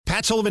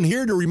Matt Sullivan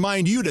here to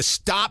remind you to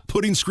stop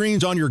putting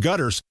screens on your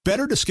gutters.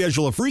 Better to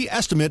schedule a free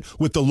estimate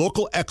with the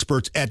local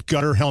experts at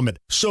Gutter Helmet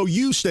so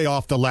you stay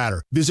off the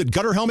ladder. Visit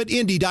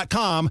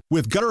GutterHelmetIndy.com.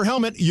 With Gutter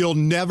Helmet, you'll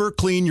never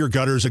clean your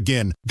gutters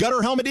again.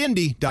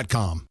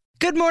 GutterHelmetIndy.com.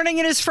 Good morning.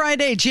 It is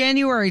Friday,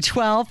 January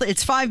 12th.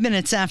 It's 5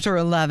 minutes after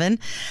 11.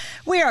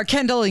 We are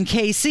Kendall and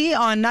Casey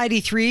on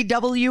 93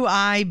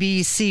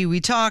 WIBC. We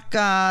talk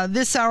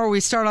this hour. We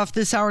start off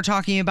this hour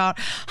talking about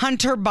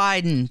Hunter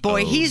Biden.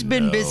 Boy, he's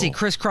been busy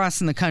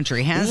crisscrossing the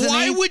country, hasn't he?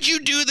 Why would you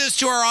do this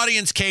to our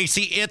audience,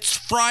 Casey? It's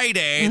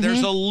Friday.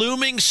 There's a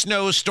looming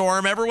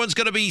snowstorm. Everyone's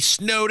going to be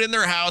snowed in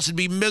their house and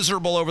be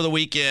miserable over the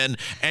weekend.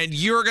 And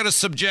you're going to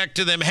subject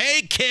to them,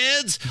 hey,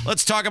 kids,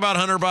 let's talk about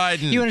Hunter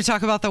Biden. You want to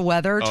talk about the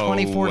weather?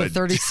 24 to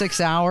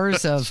 36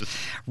 hours of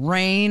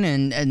rain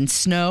and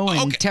snow,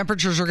 and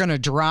temperatures are going to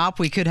drop.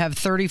 We could have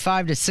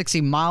 35 to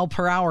 60 mile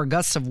per hour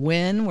gusts of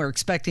wind. We're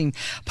expecting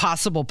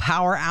possible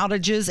power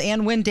outages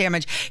and wind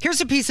damage.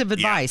 Here's a piece of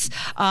advice.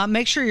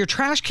 Make sure your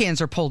trash cans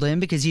are pulled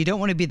in because you don't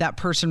want to be that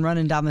person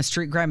running down the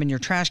street grabbing your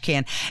trash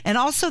can. And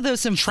also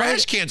those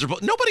trash cans are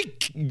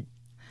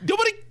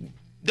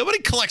Nobody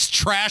collects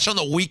trash on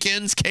the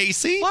weekends,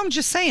 Casey. Well, I'm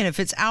just saying, if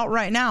it's out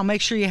right now,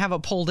 make sure you have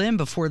it pulled in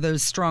before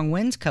those strong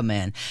winds come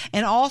in.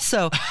 And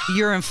also,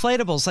 your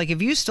inflatables. Like,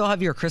 if you still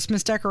have your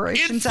Christmas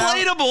decorations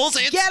inflatables,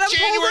 it's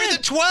January the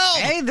 12th.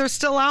 Hey, they're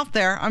still out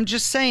there. I'm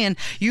just saying,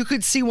 you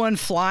could see one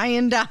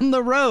flying down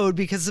the road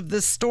because of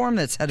this storm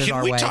that's headed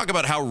our way. Can we talk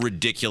about how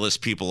ridiculous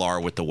people are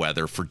with the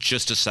weather for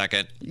just a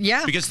second?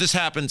 Yeah. Because this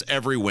happens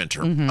every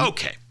winter.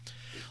 Okay.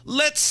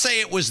 Let's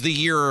say it was the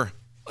year,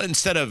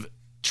 instead of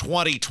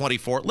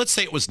 2024, let's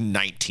say it was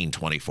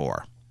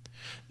 1924,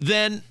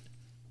 then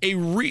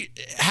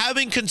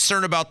having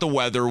concern about the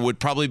weather would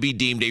probably be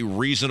deemed a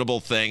reasonable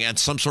thing, and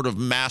some sort of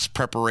mass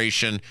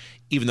preparation,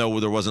 even though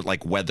there wasn't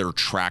like weather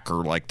tracker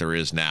like there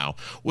is now,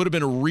 would have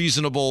been a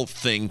reasonable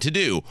thing to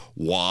do.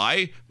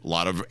 Why? A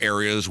lot of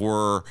areas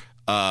were,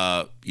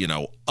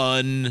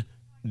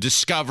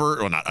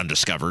 undiscovered, or not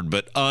undiscovered,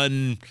 but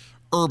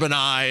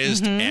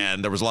urbanized,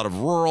 and there was a lot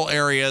of rural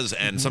areas,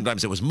 and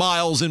sometimes it was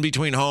miles in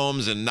between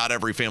homes, and not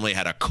every family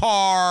had a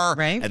car,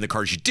 right? And the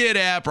cars you did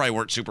have probably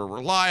weren't super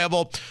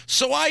reliable.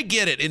 So I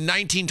get it. In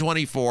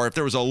 1924, if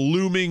there was a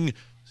looming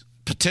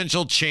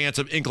potential chance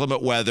of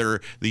inclement weather,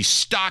 the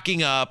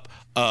stocking up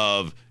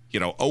of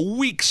a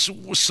week's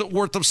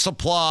worth of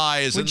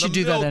supplies, and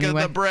the milk and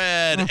the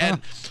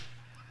bread,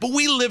 but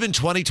we live in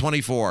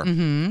 2024,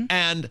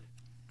 and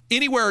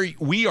anywhere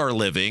we are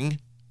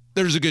living,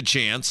 there's a good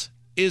chance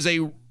is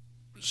a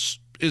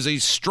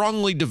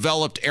strongly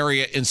developed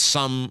area in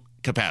some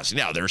capacity.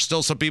 Now, there are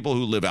still some people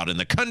who live out in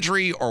the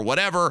country or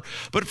whatever,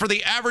 but for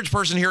the average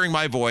person hearing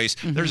my voice,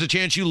 there's a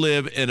chance you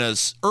live in a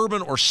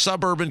urban or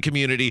suburban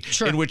community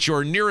in which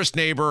your nearest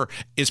neighbor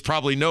is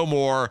probably no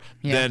more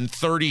than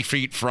 30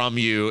 feet from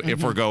you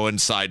if we're going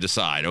side to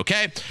side,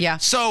 okay? Yeah.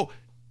 So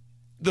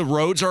the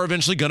roads are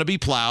eventually going to be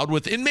plowed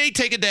it may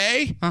take a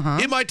day.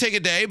 It might take a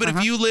day, but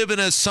if you live in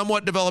a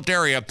somewhat developed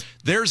area,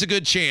 there's a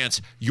good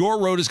chance your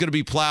road is going to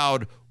be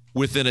plowed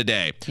within a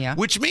day. Yeah.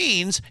 Which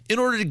means in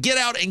order to get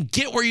out and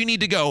get where you need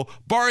to go,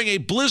 barring a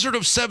blizzard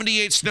of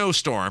 78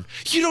 snowstorm,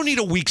 you don't need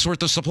a week's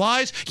worth of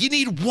supplies. You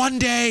need 1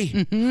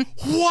 day.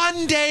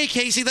 1 day,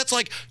 Casey. That's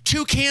like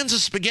 2 cans of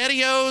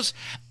SpaghettiOs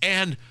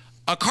and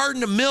a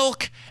carton of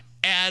milk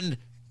and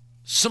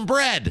some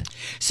bread.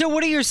 So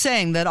what are you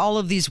saying? That all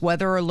of these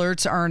weather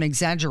alerts are an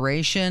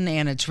exaggeration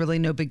and it's really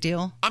no big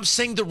deal? I'm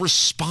saying the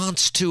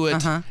response to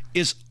it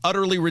is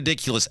utterly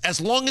ridiculous.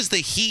 As long as the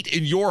heat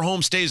in your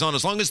home stays on,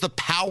 as long as the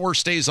power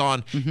stays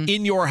on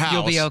in your house,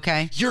 you'll be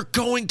okay. You're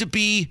going to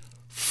be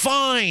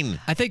fine.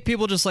 I think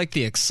people just like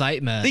the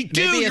excitement. They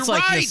do. Maybe it's you're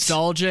like right.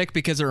 nostalgic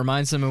because it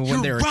reminds them of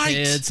when they were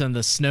kids and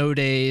the snow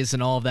days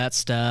and all of that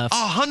stuff.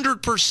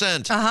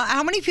 100%.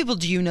 How many people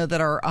do you know that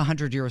are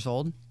 100 years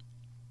old?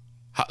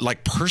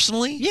 Like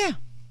personally? Yeah.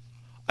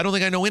 I don't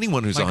think I know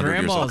anyone who's 100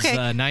 years old. My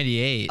grandma's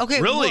 98.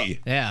 Okay. Really?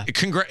 Yeah.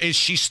 Is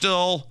she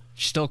still...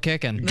 She's still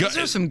kicking. Those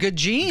are some good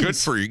genes. Good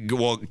for you.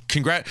 Well,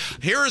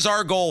 here is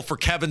our goal for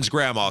Kevin's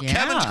grandma. Yeah.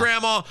 Kevin's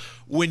grandma,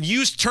 when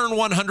you turn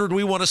 100,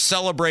 we want to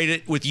celebrate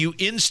it with you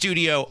in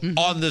studio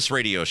on this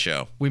radio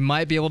show. We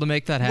might be able to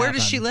make that happen. Where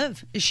does she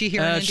live? Is she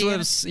here in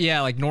Indiana? She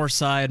lives, like North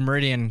Side,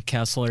 Meridian,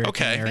 Kessler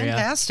area.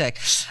 Fantastic.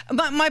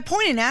 But my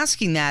point in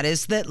asking that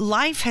is that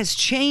life has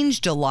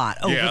changed a lot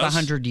over the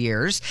 100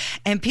 years,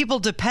 and people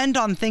depend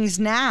on things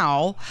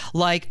now,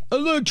 like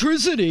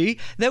electricity,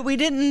 that we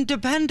didn't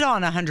depend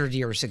on 100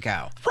 years ago.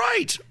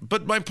 Right.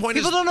 But my point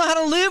People is... don't know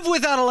how to live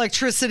without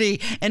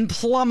electricity and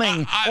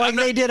plumbing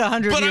they did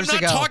 100 years ago. But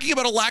I'm not talking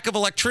about a lack of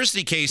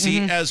electricity,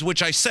 Casey,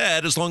 which I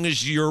said, as long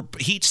as your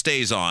heat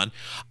stays on.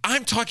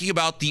 I'm talking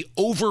about the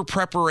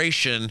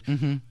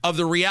over-preparation of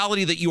the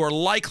reality that you are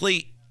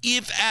likely,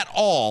 if at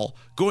all,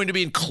 going to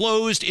be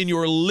enclosed in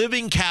your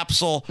living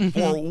capsule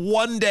for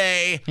 1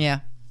 day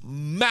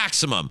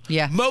maximum.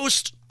 Yeah.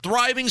 Most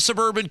thriving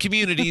suburban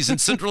communities in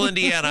central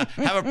Indiana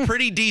have a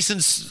pretty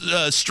decent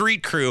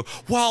street crew.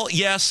 Well,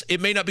 yes, it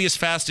may not be as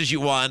fast as you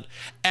want.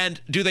 And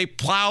do they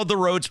plow the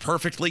roads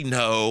perfectly?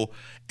 No.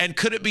 And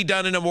could it be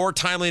done in a more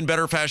timely and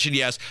better fashion?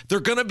 Yes. They're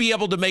going to be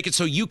able to make it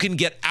so you can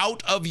get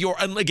out of your,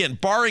 and again,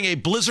 barring a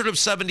blizzard of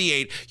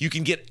 78, you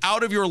can get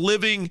out of your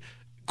living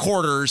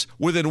quarters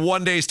within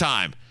 1 day's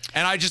time.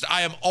 And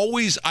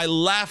I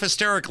laugh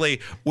hysterically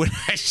when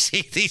I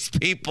see these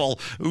people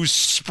who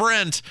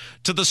sprint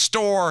to the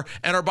store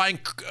and are buying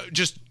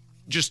just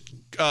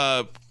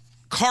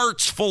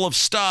carts full of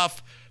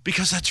stuff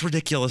because that's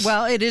ridiculous.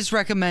 Well, it is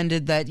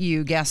recommended that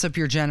you gas up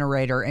your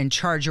generator and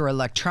charge your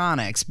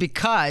electronics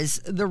because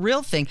the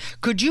real thing,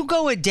 could you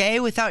go a day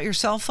without your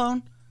cell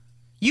phone?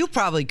 You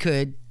probably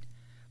could.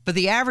 But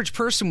the average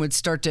person would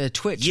start to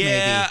twitch.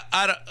 Yeah,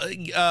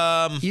 maybe.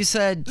 You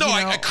said no.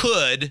 I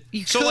could.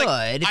 You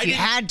could if you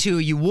had to.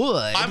 You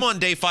would. I'm on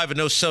day 5 of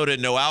no soda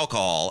and no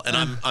alcohol,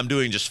 and I'm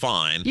doing just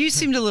fine. You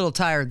seemed a little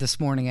tired this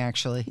morning,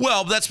 actually.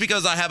 Well, that's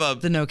because I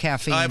have the no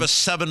caffeine. I have a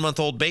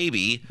 7-month-old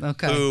baby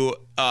who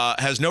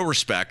has no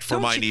respect for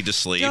my need to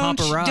sleep.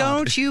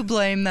 Don't you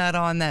blame that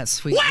on that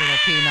sweet little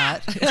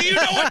peanut? Do you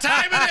know what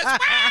time it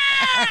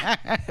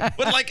is?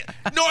 But like,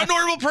 a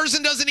normal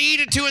person doesn't eat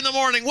at 2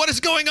 a.m. What is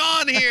going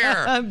on here?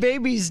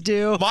 Babies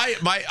do.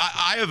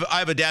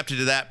 I've adapted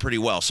to that pretty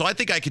well. So I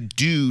think I could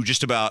do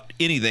just about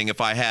anything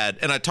if I had.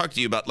 And I talked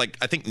to you about, like,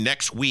 I think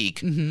next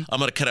week I'm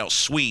going to cut out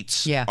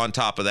sweets on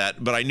top of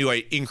that. But I knew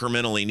I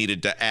incrementally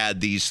needed to add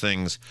these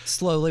things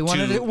slowly, one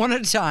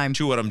at a time,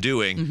 to what I'm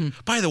doing.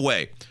 By the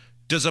way,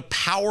 does a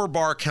power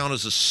bar count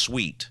as a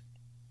sweet?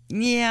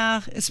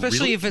 Yeah,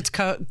 especially if it's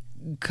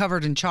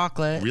covered in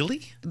chocolate.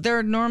 Really?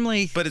 They're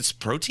normally... But it's a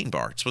protein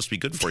bar. It's supposed to be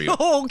good for you.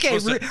 Oh, okay.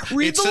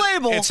 Read the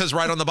label. It says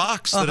right on the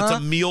box that it's a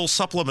meal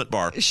supplement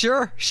bar.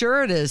 Sure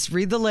it is.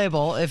 Read the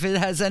label. If it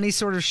has any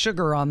sort of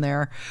sugar on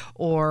there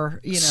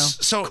or,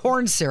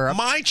 corn syrup.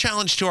 My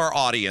challenge to our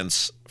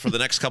audience for the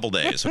next couple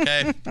days,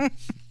 okay,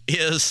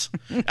 is,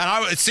 and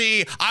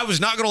I was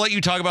not going to let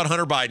you talk about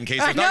Hunter Biden case.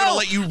 I'm not going to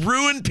let you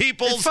ruin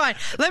people's... It's fine.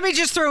 Let me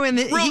just throw in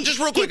just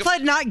real quick. He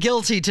pled not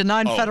guilty to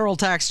 9 federal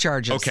tax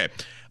charges. Okay.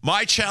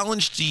 My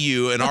challenge to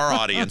you and our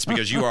audience,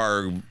 because you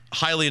are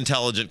highly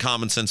intelligent,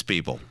 common sense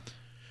people,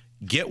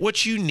 get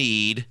what you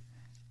need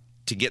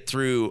to get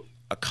through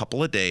a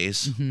couple of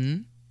days.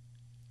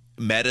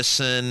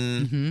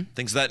 Medicine,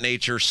 things of that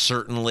nature,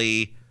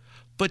 certainly.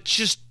 But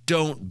just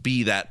don't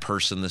be that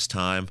person this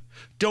time.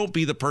 Don't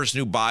be the person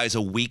who buys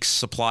a week's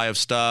supply of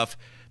stuff.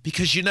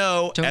 Because,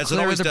 don't as it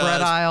always the does, bread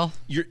aisle.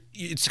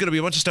 It's going to be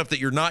a bunch of stuff that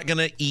you're not going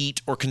to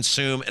eat or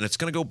consume, and it's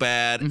going to go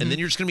bad, and then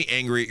you're just going to be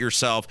angry at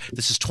yourself.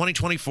 This is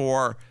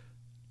 2024,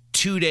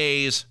 2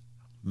 days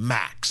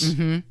max.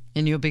 And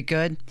you'll be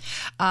good.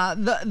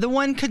 The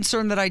one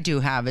concern that I do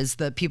have is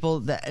the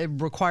people that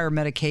require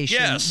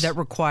medication that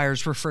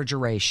requires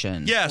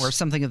refrigeration or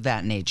something of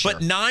that nature.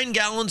 But 9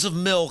 gallons of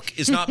milk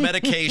is not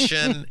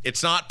medication.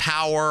 It's not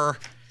power.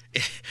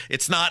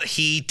 It's not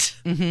heat.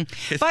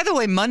 By the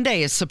way,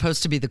 Monday is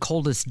supposed to be the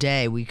coldest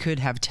day. We could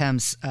have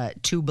temps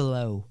 2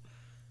 below.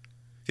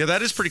 Yeah,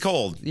 that is pretty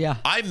cold. Yeah.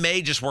 I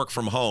may just work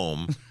from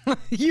home.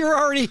 You're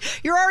already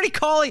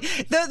calling.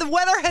 The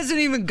weather hasn't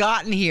even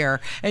gotten here,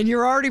 and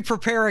you're already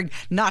preparing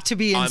not to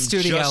be in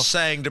studio. I'm just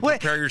saying to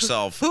prepare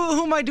yourself.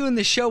 Who am I doing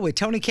the show with?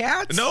 Tony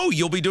Katz? No,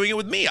 you'll be doing it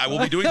with me. I will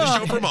be doing the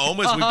show from home,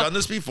 as we've done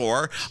this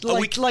before.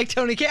 Like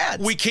Tony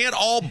Katz. We can't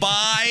all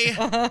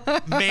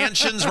buy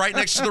mansions right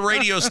next to the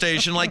radio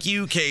station like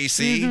you,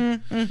 Casey.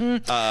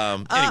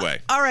 Anyway.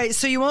 All right,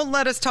 so you won't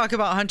let us talk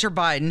about Hunter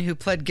Biden, who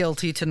pled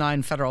guilty to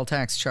 9 federal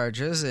tax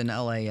charges in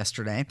L.A.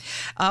 yesterday.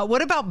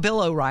 What about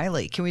Bill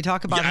O'Reilly? Can we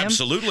talk about him?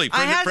 Absolutely.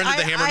 Friend of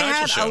the Hammer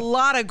Nigel Show. I had a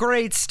lot of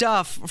great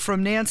stuff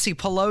from Nancy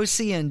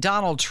Pelosi and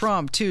Donald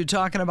Trump, too,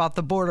 talking about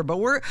the border, but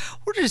we're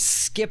just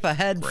skip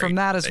ahead from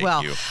that as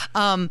well.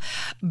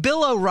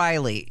 Bill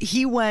O'Reilly,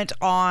 he went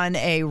on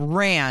a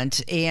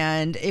rant,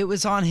 and it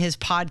was on his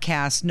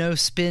podcast, No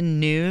Spin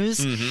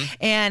News,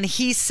 and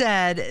he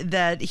said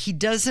that he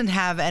doesn't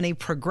have any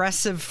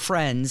progressive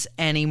friends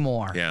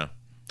anymore. Yeah.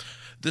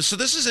 So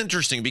this is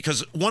interesting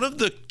because one of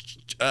the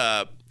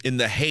in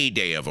the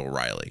heyday of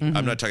O'Reilly,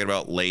 I'm not talking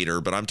about later,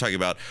 but I'm talking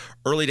about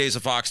early days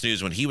of Fox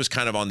News when he was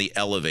kind of on the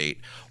elevate.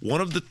 One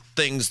of the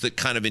things that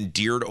kind of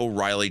endeared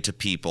O'Reilly to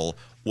people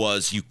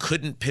was you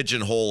couldn't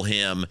pigeonhole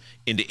him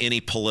into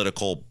any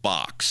political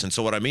box. And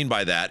so what I mean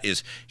by that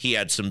is he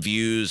had some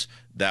views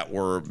that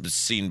were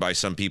seen by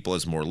some people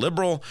as more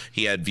liberal.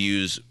 He had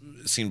views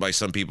seen by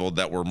some people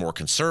that were more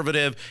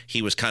conservative.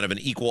 He was kind of an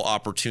equal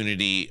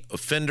opportunity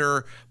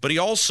offender, but he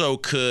also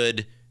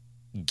could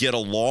get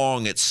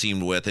along, it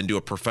seemed, with and do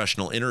a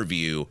professional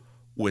interview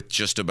with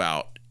just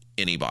about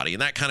anybody.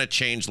 And that kind of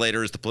changed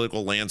later as the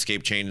political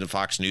landscape changed and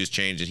Fox News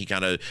changed, and he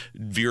kind of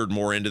veered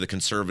more into the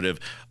conservative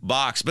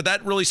box. But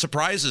that really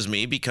surprises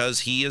me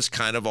because he has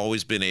kind of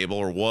always been able,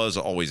 or was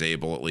always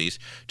able at least,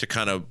 to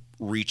kind of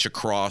reach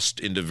across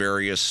into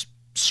various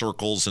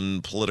circles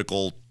and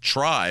political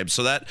tribes.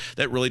 So that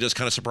really does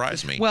kind of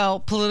surprise me.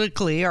 Well,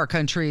 politically, our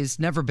country has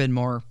never been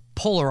more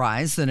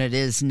polarized than it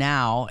is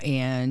now.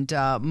 And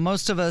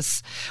most of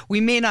us,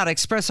 we may not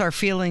express our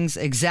feelings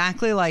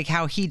exactly like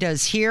how he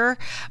does here,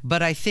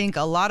 but I think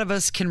a lot of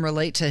us can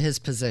relate to his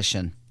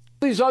position.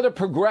 These other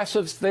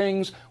progressive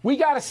things, we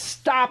got to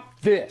stop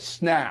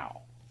this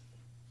now.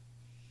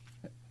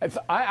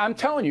 I'm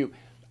telling you,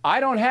 I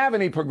don't have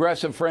any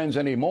progressive friends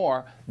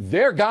anymore.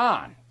 They're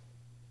gone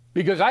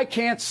because I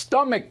can't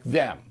stomach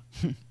them.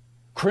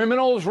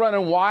 Criminals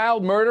running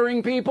wild,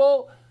 murdering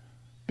people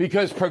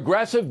because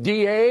progressive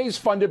DAs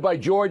funded by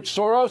George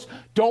Soros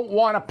don't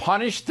want to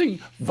punish the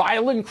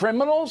violent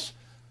criminals.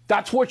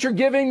 That's what you're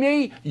giving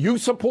me? You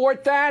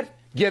support that?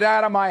 Get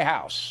out of my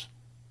house.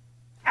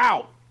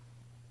 Out.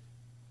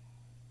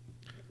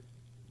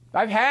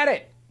 I've had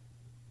it.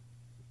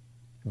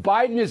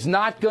 Biden is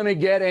not going to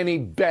get any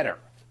better.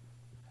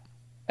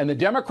 And the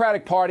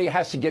Democratic Party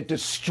has to get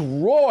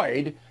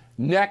destroyed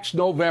next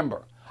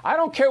November. I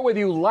don't care whether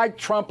you like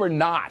Trump or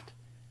not.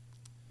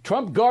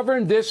 Trump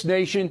governed this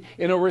nation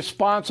in a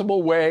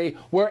responsible way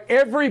where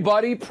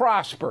everybody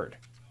prospered.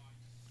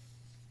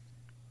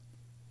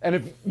 And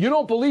if you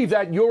don't believe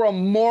that, you're a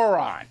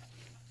moron.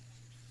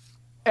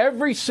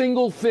 Every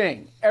single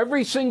thing,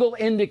 every single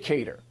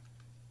indicator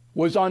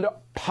was on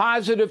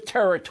positive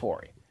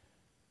territory.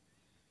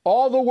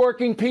 All the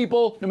working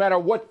people, no matter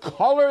what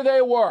color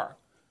they were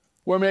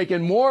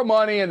making more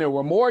money and there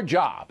were more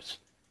jobs.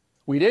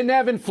 We didn't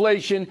have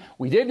inflation.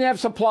 We didn't have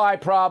supply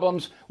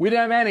problems. We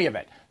didn't have any of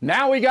it.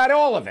 Now we got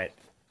all of it,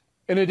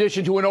 in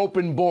addition to an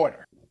open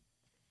border.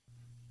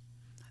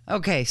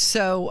 Okay,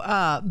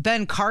 so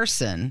Ben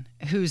Carson,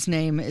 whose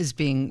name is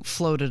being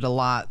floated a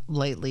lot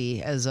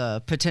lately as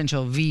a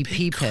potential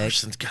VP pick.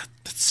 Carson's got,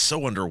 that's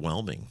so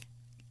underwhelming.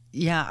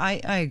 Yeah,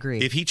 I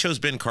agree. If he chose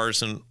Ben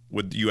Carson,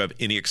 would you have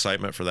any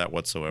excitement for that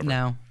whatsoever?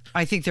 No.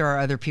 I think there are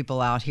other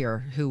people out here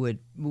who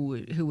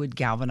would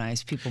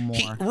galvanize people more.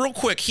 Real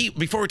quick,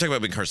 before we talk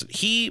about Ben Carson,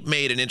 he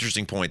made an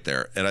interesting point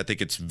there, and I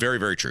think it's very,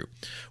 very true,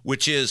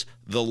 which is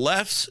the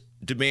left's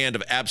demand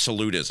of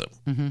absolutism,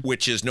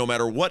 which is no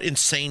matter what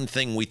insane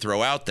thing we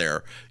throw out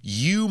there,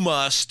 you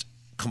must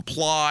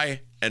comply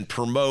and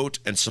promote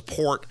and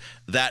support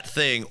that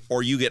thing,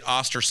 or you get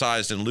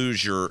ostracized and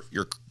lose your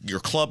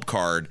club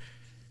card,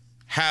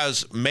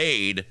 has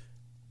made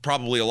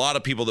probably a lot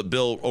of people that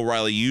Bill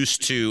O'Reilly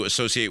used to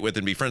associate with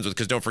and be friends with,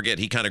 because don't forget,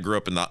 he kind of grew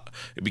up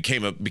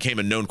became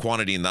a known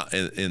quantity in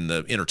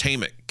the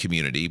entertainment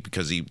community,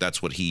 because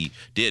that's what he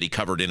did. He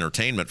covered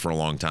entertainment for a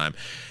long time.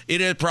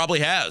 It probably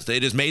has.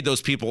 It has made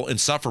those people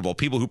insufferable.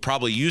 People who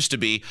probably used to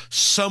be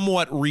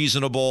somewhat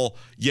reasonable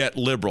yet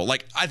liberal.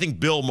 Like, I think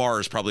Bill Maher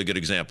is probably a good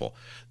example.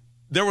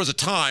 There was a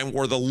time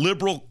where the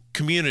liberal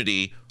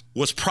community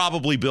was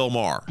probably Bill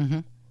Maher.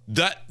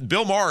 That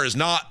Bill Maher is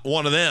not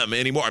one of them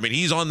anymore. I mean,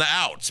 he's on the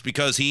outs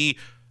because he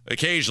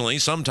occasionally,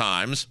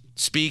 sometimes,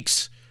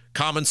 speaks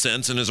common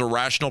sense and is a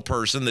rational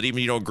person that even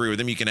if you don't agree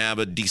with him, you can have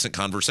a decent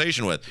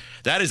conversation with.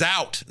 That is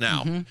out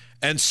now.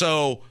 And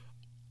so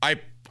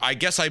I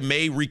guess I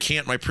may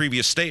recant my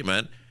previous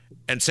statement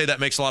and say that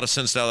makes a lot of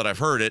sense now that I've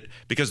heard it,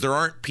 because there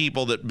aren't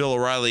people that Bill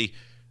O'Reilly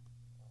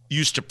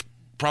used to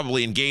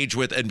probably engage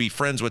with and be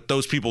friends with.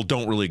 Those people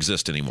don't really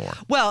exist anymore.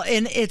 Well,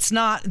 and it's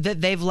not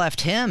that they've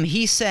left him.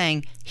 He's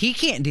saying he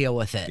can't deal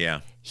with it.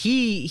 Yeah.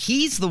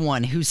 He's the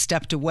one who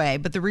stepped away.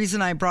 But the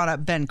reason I brought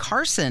up Ben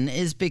Carson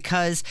is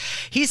because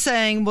he's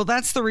saying, well,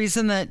 that's the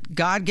reason that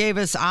God gave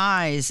us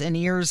eyes and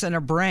ears and a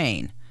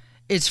brain.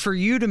 It's for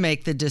you to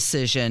make the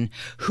decision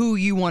who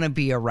you want to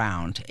be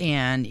around.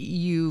 And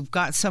you've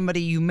got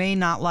somebody, you may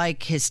not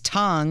like his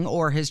tongue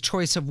or his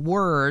choice of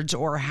words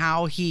or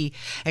how he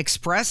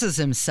expresses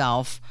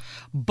himself,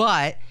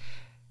 but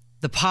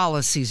the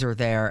policies are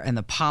there and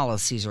the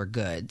policies are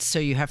good. So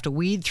you have to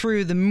weed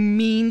through the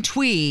mean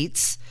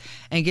tweets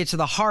and get to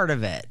the heart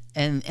of it.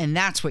 And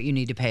that's what you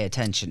need to pay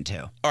attention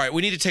to. All right,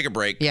 we need to take a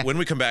break. Yeah. When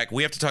we come back,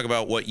 we have to talk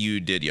about what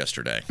you did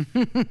yesterday.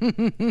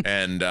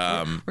 And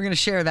we're going to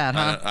share that,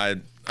 huh?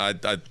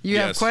 You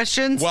yes. have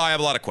questions? Well, I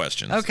have a lot of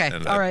questions. Okay,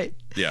 all right.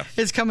 Yeah.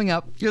 It's coming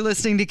up. You're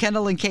listening to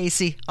Kendall and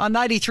Casey on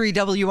 93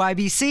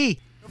 WIBC.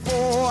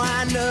 Before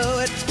I know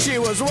it, she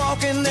was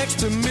walking next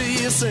to me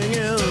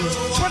singing.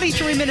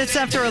 23 minutes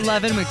after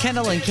 11 with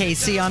Kendall and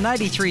Casey on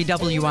 93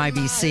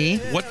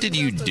 WIBC. What did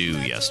you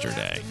do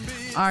yesterday?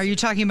 Are you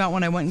talking about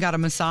when I went and got a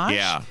massage?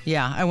 Yeah.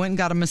 Yeah, I went and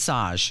got a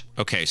massage.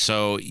 Okay,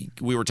 so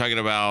we were talking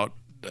about,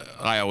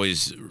 I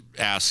always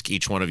ask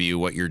each one of you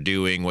what you're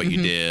doing, what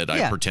you did.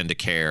 Yeah. I pretend to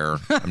care.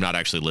 I'm not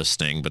actually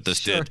listening, but this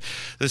did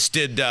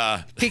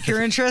pique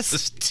your interest.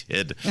 This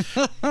did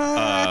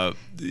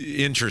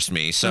interest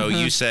me. So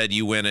you said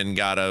you went and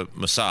got a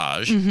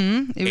massage.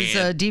 It was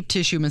a deep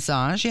tissue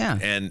massage. Yeah.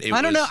 And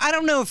I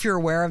don't know if you're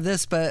aware of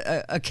this,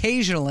 but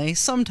occasionally,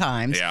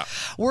 sometimes,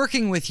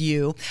 working with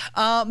you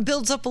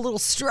builds up a little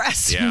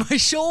stress in my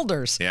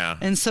shoulders. Yeah.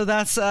 And so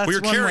that's we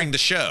were carrying the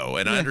show,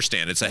 and I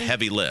understand it's a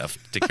heavy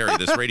lift to carry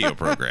this radio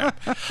program.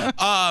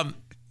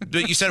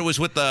 But you said it was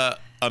with a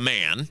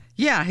man.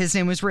 Yeah, his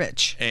name was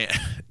Rich. And,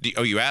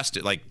 you asked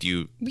it, like, do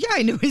you? Yeah,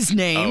 I knew his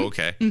name. Oh,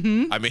 okay.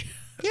 I mean,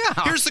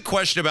 yeah. Here's the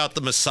question about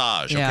the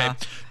massage, okay? Yeah.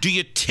 Do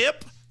you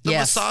tip the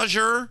Yes.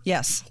 massager?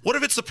 Yes. What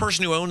if it's the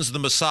person who owns the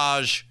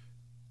massage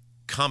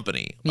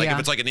company? Like if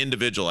it's like an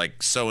individual,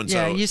 like so-and-so.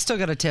 Yeah, you still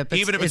got to tip.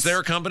 Even if it's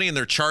their company and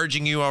they're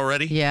charging you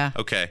already? Yeah.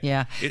 Okay.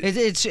 Yeah.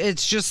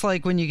 It's just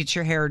like when you get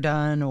your hair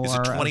done or is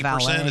it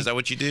 20%? Is that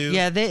what you do?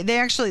 Yeah, they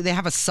actually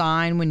have a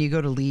sign when you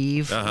go to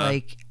leave,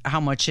 like how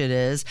much it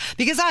is.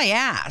 Because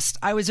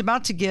I was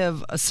about to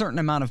give a certain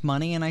amount of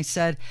money, and I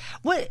said,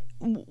 what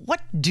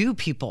do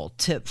people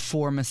tip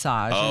for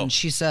massage? Oh. And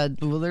she said,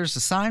 well, there's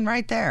a sign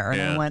right there.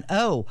 And I went,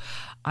 oh,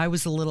 I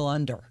was a little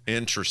under.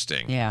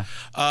 Interesting. Yeah.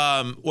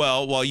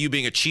 Well, while you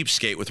being a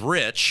cheapskate with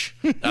Rich,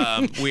 No,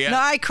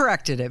 I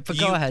corrected it, but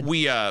go ahead.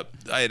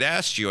 I had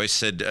asked you, I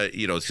said,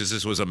 because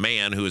this was a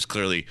man who was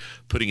clearly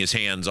putting his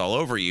hands all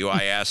over you.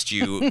 I asked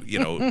you,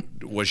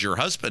 was your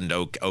husband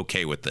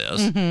okay with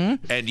this?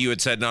 Mm-hmm. And you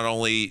had said not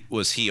only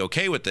was he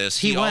okay with this,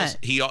 he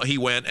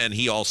went and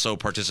he also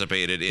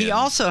participated in. He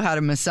also had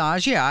a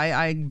massage. Yeah,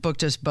 I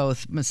booked us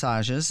both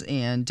massages,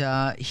 and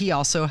he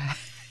also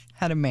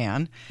had a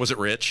man. Was it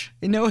Rich?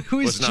 No, it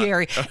was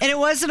Jerry. And it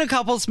wasn't a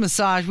couple's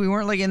massage. We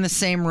weren't like in the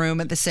same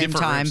room at the same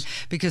Different time rooms.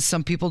 Because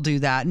some people do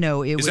that.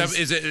 No, it was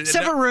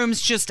several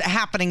rooms just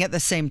happening at the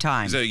same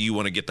time. So you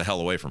want to get the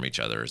hell away from each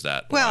other? Is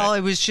that Well,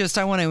 it was just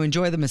I want to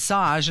enjoy the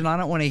massage, and I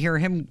don't want to hear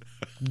him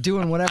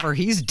doing whatever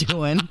he's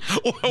doing.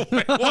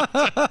 Wait, what?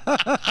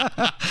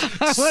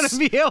 I want to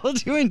be able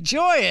to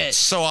enjoy it.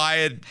 So I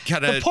had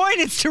kind of... The point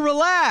is to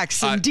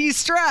relax and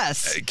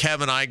de-stress.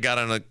 Kev and I got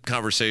in a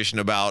conversation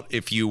about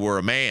if you were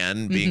a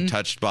man being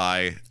touched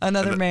by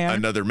another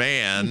man.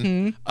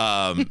 And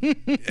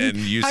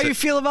you How said, you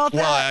feel about that?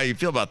 Well, how you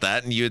feel about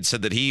that? And you had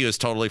said that he was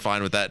totally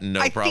fine with that and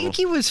no problem. I think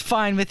he was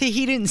fine with it.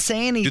 He didn't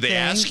say anything. Do they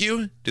ask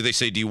you? Do they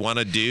say, do you want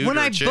a dude When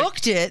or a I chick?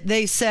 booked it,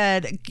 they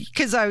said,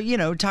 because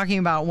talking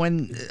about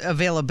when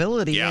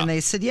availability, and they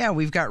said, yeah,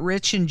 we've got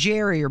Rich and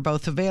Jerry are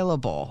both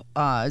available.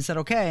 Is that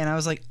okay? And I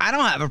was like, I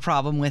don't have a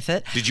problem with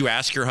it. Did you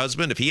ask your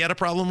husband if he had a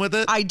problem with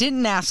it? I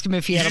didn't ask him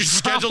if he had a problem.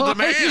 Scheduled a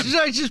man.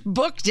 I just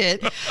booked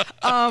it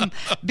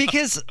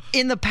because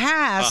in the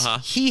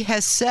past, he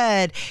has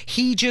said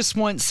he just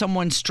wants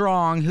someone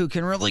strong who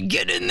can really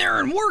get in there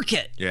and work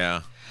it.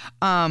 Yeah.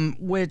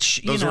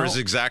 Which those were his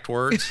exact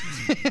words.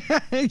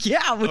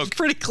 Yeah, it was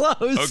pretty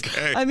close.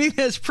 Okay, I mean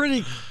that's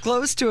pretty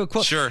close to a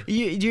quote. Sure.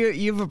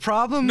 You have a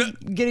problem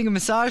getting a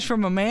massage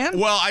from a man?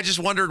 Well, I just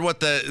wondered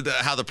what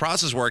how the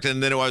process worked,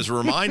 and then I was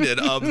reminded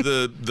of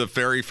the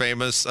very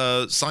famous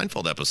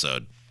Seinfeld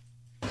episode.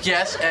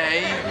 Yes,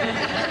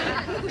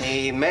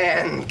 a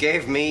man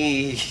gave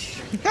me.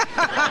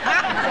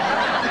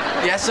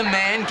 Yes, a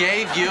man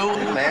gave you.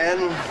 A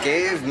man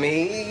gave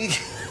me.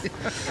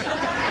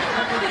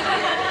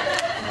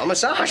 A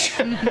massage.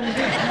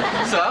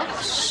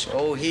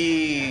 So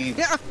he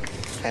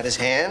had his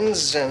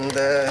hands and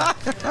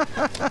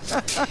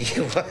he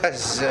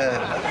was.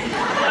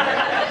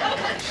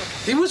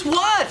 He was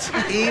what?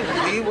 He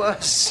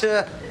was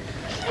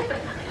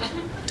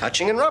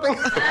touching and rubbing.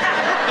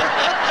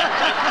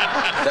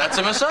 That's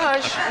a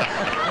massage.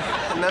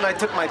 And then I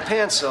took my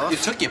pants off. You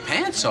took your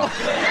pants off?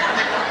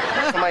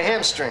 For my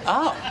hamstring.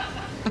 Oh.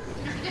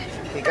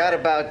 He got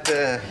about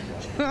 2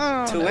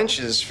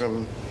 inches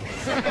from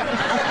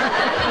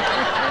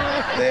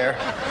there.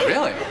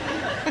 Really?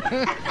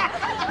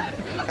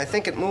 I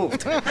think it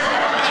moved.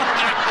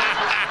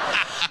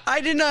 I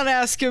did not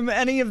ask him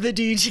any of the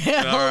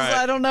details. Right.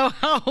 I don't know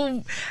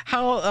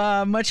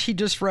how much he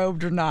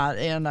disrobed or not,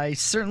 and I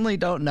certainly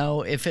don't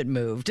know if it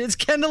moved. It's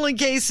Kendall and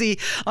Casey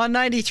on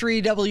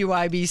 93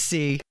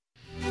 WIBC.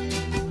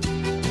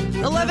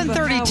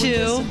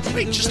 11:32.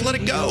 Wait, just let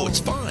it go. It's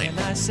fine.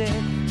 This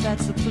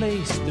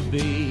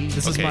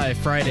is my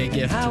Friday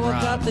gift to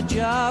Rob.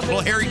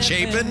 Well, Harry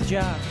Chapin.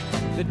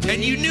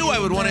 And you knew I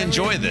would want to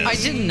enjoy this. I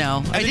didn't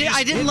know.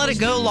 I didn't let it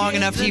go long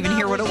enough to even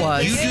hear what it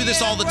was. You do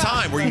this all the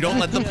time where you don't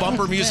let the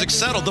bumper music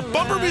settle. The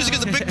bumper music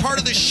is a big part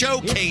of the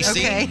show,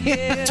 Casey. Okay.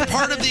 It's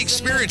part of the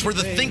experience. We're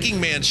the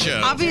Thinking Man show.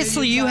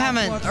 Obviously, you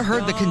haven't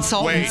heard the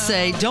consultant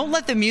say, don't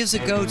let the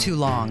music go too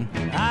long.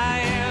 I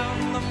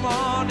am the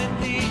morning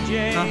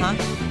DJ.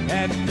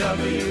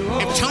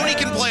 If Tony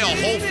can play a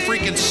whole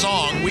freaking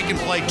song, we can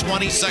play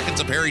 20 seconds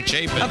of Harry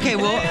Chapin. Okay,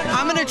 well,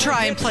 I'm going to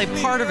try and play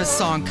part of a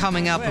song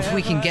coming up if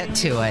we can get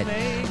to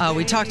it.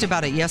 We talked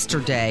about it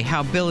yesterday,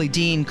 how Billy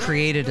Dean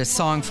created a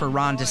song for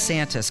Ron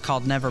DeSantis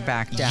called Never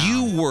Back Down.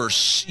 You were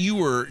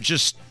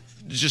just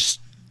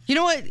You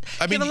know what?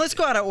 Kevin, let's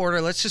go out of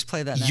order. Let's just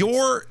play that next.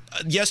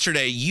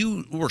 Yesterday,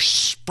 you were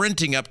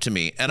sprinting up to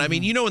me. And I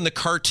mean, you know, in the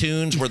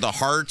cartoons where the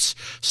hearts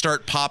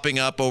start popping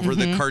up over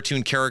the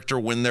cartoon character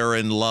when they're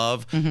in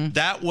love,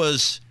 that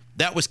was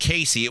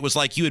Casey. It was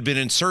like you had been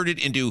inserted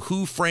into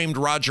Who Framed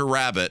Roger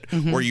Rabbit,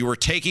 where you were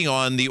taking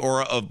on the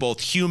aura of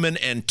both human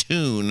and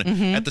toon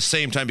at the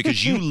same time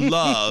because you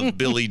love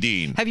Billy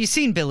Dean. Have you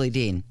seen Billy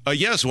Dean?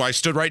 Yes, well, I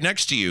stood right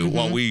next to you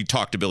while we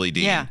talked to Billy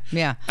Dean.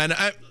 Yeah. And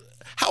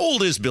how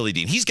old is Billy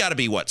Dean? He's got to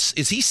be what?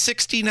 Is he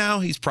 60 now?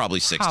 He's probably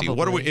 60. Probably.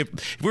 What are we?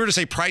 If we were to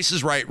say Price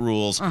is Right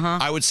rules,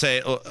 I would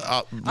say.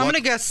 I'm going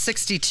to guess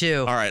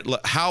 62. All right.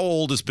 How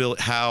old is Billy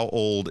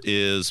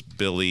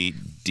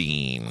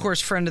Dean. Of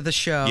course, friend of the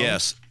show.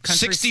 Yes.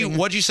 Country 60, singer.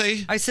 what'd you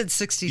say? I said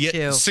 62.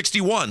 Yeah,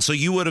 61. So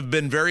you would have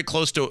been very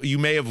close to, you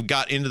may have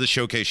got into the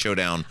Showcase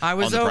Showdown. I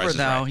was on The over, Price is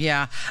though, Right.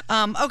 yeah.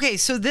 Okay,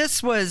 so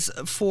this was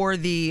for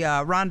the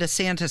Ron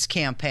DeSantis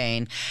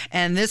campaign.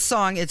 And this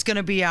song, it's going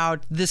to be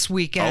out this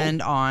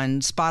weekend on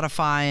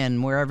Spotify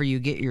and wherever you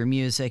get your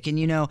music. And,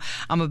 you know,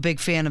 I'm a big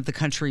fan of the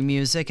country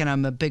music, and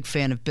I'm a big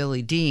fan of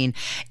Billy Dean.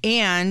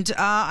 And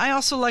I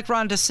also like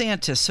Ron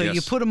DeSantis. So Yes.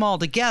 you put them all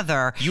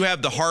together. You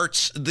have the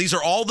hearts. These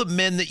are all the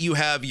men that you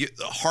have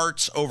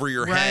hearts over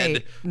your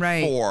head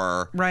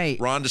for. Right.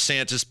 Ron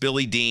DeSantis,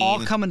 Billy Dean. All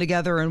coming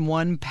together in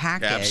one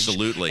package.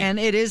 Absolutely. And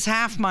it is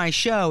half my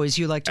show, as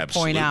you like to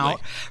point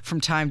out from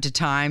time to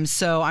time.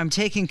 So I'm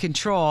taking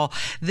control.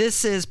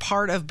 This is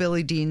part of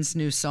Billy Dean's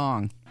new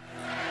song.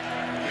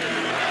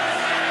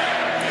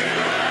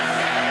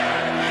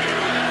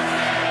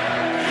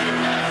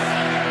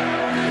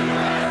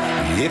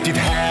 If you've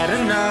had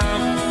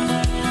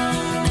enough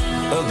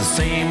of the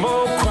same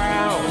old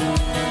crowd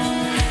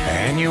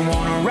and you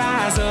want to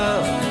rise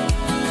up,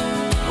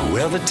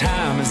 well, the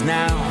time is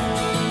now.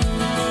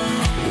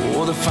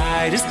 Oh, the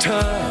fight is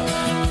tough.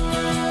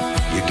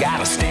 You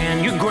gotta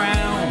stand your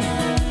ground.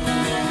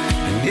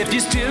 And if you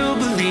still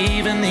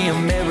believe in the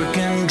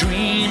American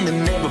dream,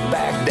 then never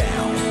back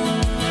down.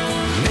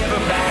 Never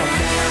back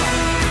down.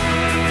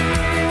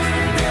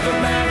 Never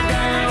back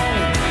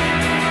down.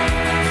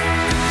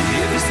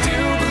 If you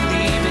still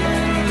believe in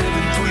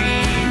living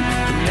free,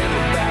 then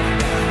never back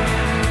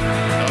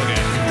down.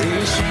 Okay.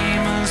 They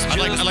shame us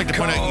I'd like to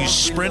point out you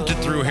sprinted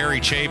through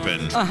Harry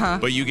Chapin, Uh-huh.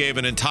 but you gave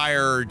an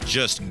entire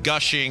just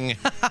gushing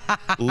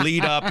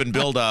lead up and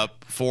build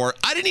up for.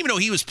 I didn't even know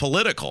he was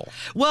political.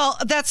 Well,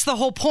 that's the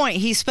whole point.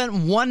 He spent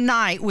one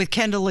night with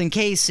Kendall and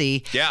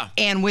Casey. Yeah.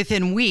 And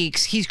within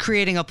weeks, he's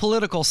creating a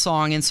political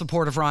song in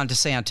support of Ron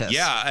DeSantis.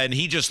 Yeah, and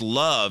he just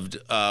loved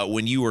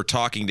when you were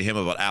talking to him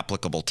about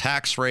applicable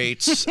tax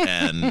rates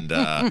and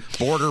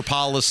border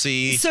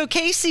policy. So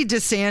Casey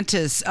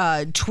DeSantis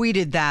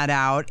tweeted that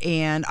out,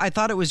 and I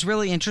thought it was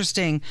really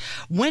interesting.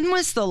 When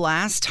was the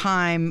last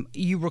time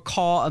you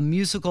recall a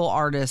musical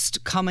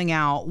artist coming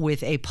out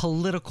with a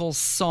political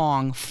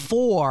song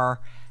for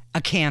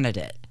a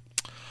candidate?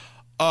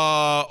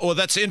 Well,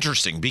 that's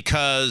interesting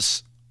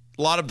because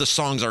a lot of the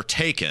songs are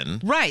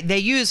taken. Right. They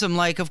use them.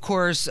 Like, of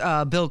course,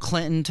 Bill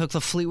Clinton took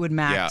the Fleetwood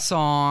Mac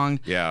song.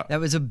 Yeah. That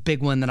was a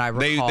big one that I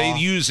recall. They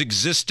use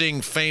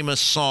existing famous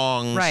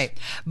songs. Right.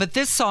 But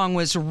this song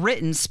was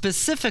written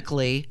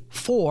specifically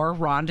for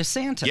Ron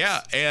DeSantis.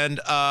 Yeah, and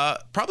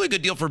probably a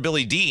good deal for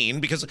Billy Dean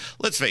because,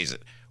 let's face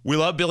it, we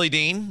love Billy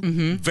Dean.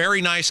 Mm-hmm.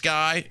 Very nice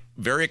guy,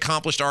 very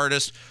accomplished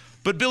artist.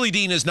 But Billy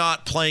Dean is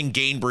not playing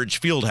Gainbridge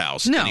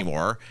Fieldhouse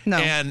anymore. No.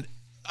 And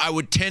I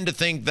would tend to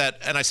think that,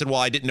 and I said, well,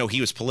 I didn't know he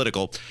was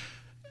political.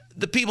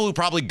 The people who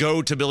probably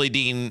go to Billy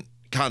Dean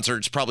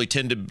concerts probably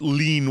tend to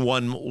lean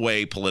one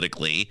way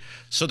politically.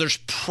 So there's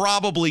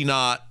probably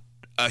not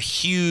a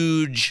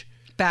huge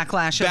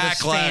backlash of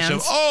his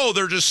fans. Of,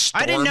 they're just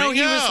storming I didn't know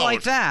he was out.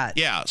 like that.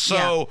 Yeah,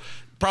 so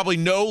probably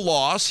no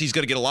loss. He's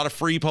going to get a lot of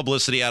free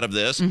publicity out of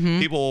this. Mm-hmm.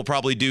 People will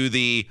probably do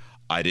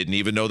I didn't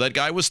even know that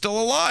guy was still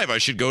alive. I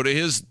should go to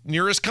his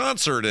nearest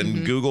concert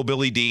and Google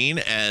Billy Dean,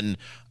 and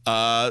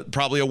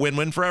probably a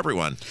win-win for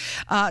everyone.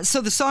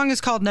 So the song is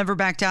called Never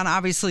Back Down.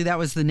 Obviously, that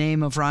was the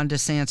name of Ron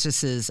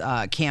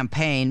DeSantis'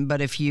 campaign.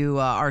 But if you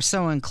are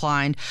so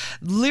inclined,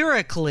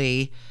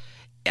 lyrically,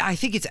 I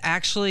think it's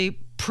actually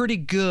pretty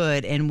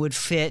good and would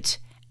fit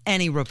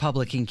any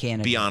Republican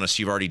candidate. Be honest,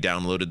 you've already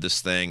downloaded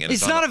this thing. And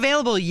It's not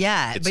available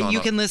yet, but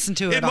you can listen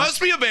to it. It must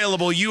be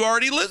available. You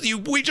already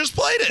we just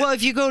played it. Well,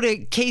 if you go to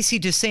Casey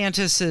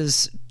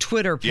DeSantis'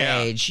 Twitter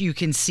page, you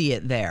can see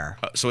it there.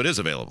 So it is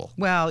available.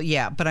 Well,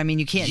 yeah, but I mean,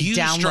 you can't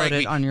download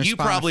it on your You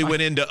Spotify. probably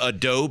went into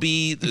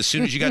Adobe as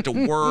soon as you got to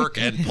work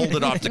and pulled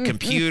it off the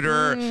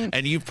computer,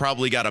 and you've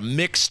probably got a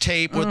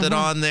mixtape with it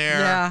on there.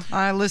 Yeah,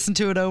 I listened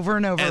to it over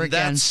and over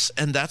again.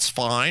 That's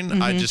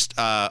fine. I just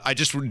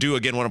do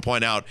again want to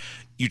point out,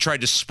 you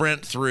tried to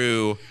sprint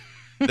through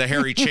the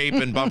Harry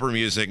Chapin bumper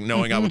music,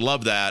 knowing I would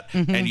love that,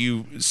 and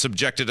you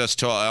subjected us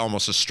to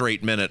almost a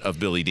straight minute of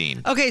Billy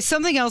Dean. Okay,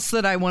 something else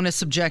that I want to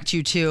subject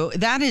you to,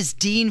 that is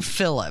Dean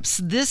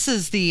Phillips. This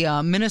is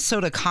the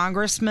Minnesota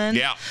congressman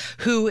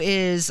who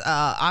is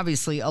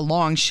obviously a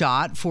long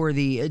shot for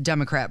the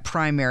Democrat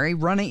primary.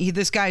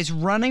 This guy's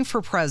running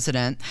for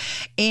president,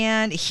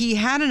 and he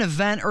had an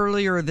event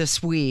earlier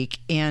this week,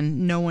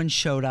 and no one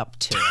showed up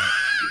to it.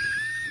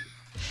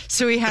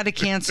 So he had to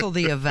cancel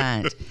the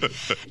event.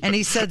 And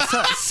he said,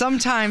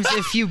 sometimes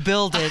if you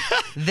build it,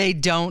 they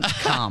don't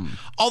come.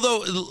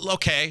 Although,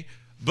 okay,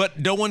 but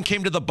no one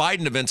came to the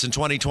Biden events in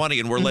 2020,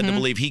 and we're led to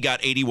believe he got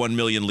 81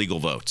 million legal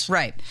votes.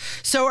 Right.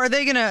 So are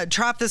they going to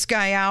trot this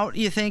guy out,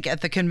 you think, at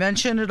the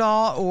convention at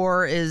all?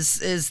 Or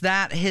is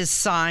that his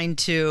sign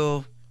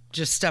to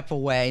just step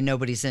away?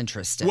 Nobody's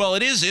interested. Well,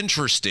 it is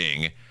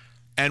interesting.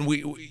 And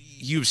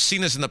you've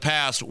seen this in the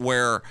past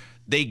where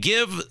they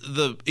give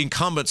the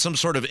incumbent some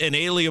sort of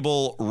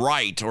inalienable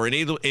right or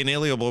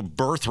inalienable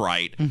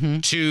birthright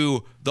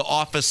to the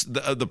office,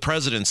 the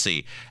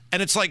presidency.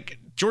 And it's like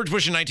George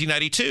Bush in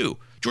 1992.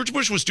 George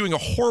Bush was doing a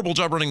horrible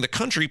job running the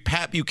country.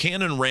 Pat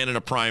Buchanan ran in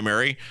a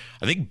primary,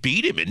 I think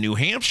beat him in New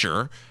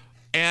Hampshire.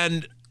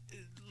 And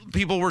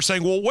people were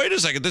saying, well, wait a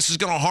second, this is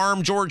going to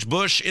harm George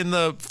Bush in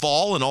the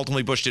fall, and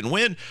ultimately Bush didn't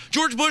win.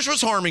 George Bush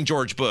was harming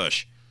George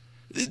Bush.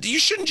 You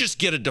shouldn't just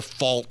get a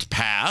default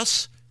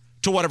pass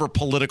to whatever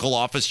political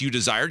office you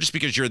desire just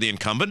because you're the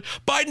incumbent.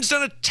 Biden's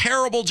done a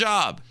terrible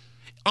job.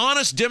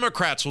 Honest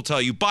Democrats will tell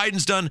you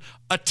Biden's done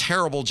a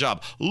terrible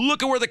job.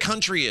 Look at where the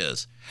country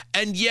is.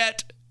 And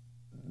yet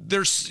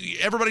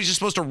everybody's just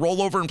supposed to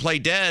roll over and play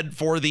dead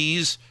for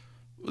these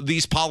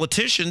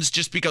politicians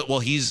just because, well,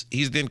 he's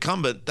the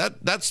incumbent.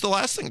 That's the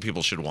last thing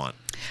people should want.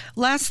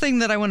 Last thing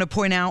that I want to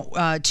point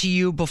out to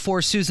you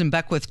before Susan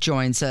Beckwith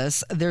joins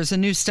us, there's a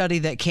new study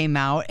that came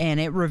out, and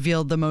it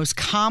revealed the most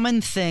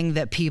common thing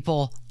that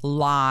people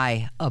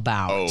lie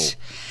about.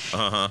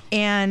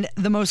 And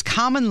the most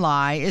common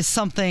lie is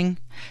something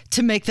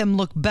to make them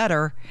look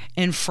better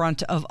in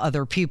front of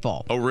other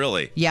people. Oh,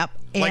 really? Yep.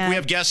 Like we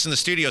have guests in the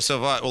studio,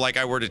 so if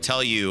I were to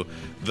tell you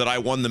that I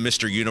won the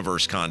Mr.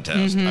 Universe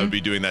contest, I would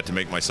be doing that to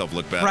make myself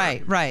look better.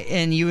 Right.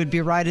 And you would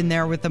be right in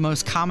there with the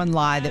most common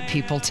lie that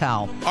people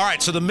tell. All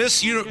right, so the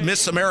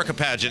Miss America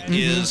pageant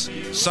is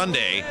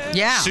Sunday.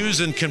 Yeah.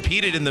 Susan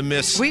competed in the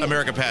Miss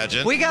America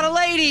pageant. We got a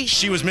lady.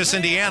 She was Miss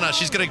Indiana.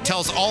 She's going to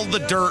tell us all the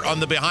dirt on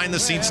the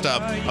behind-the-scenes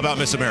stuff about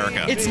Miss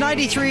America. It's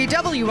 93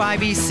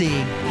 WIBC.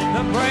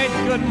 The great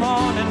good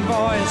morning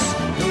voice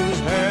who's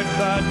heard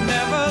but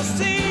never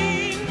seen.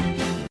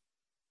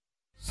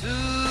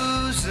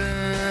 Susan,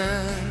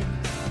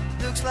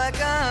 looks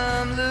like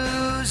I'm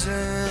losing.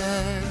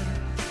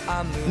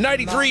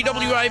 93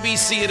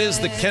 WIBC, it is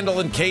the Kendall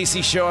and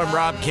Casey Show. I'm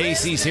Rob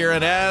Casey's here,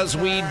 and as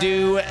we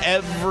do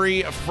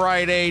every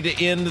Friday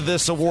to end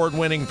this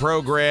award-winning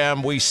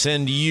program, we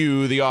send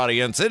you, the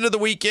audience, into the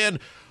weekend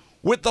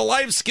with the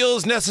life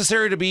skills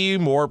necessary to be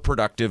more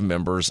productive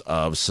members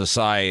of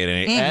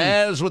society.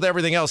 As with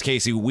everything else,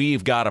 Casey,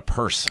 we've got a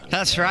person.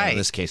 That's right. In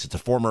this case, it's a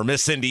former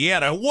Miss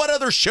Indiana. What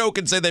other show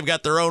can say they've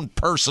got their own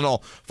personal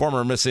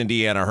former Miss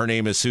Indiana? Her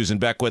name is Susan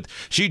Beckwith.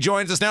 She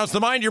joins us now. It's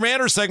the Mind Your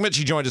Manners segment.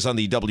 She joined us on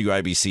the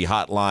WIBC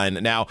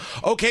hotline now.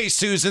 Okay,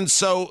 Susan,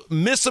 so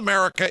Miss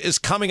America is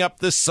coming up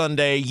this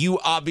Sunday. You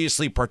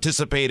obviously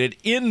participated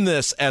in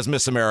this as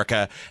Miss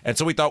America, and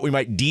so we thought we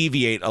might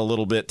deviate a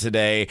little bit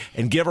today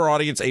and give our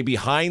audience a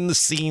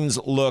behind-the-scenes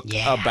look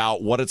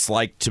about what it's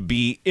like to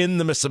be in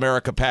the Miss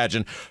America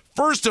pageant.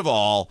 First of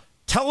all,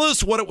 tell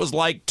us what it was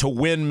like to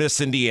win Miss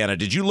Indiana.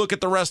 Did you look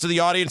at the rest of the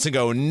audience and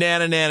go,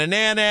 nana, nana,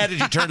 nana? Did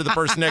you turn to the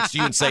person next to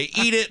you and say,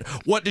 eat it?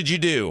 What did you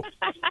do?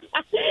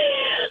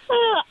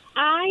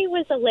 I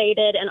was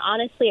elated, and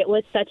honestly, it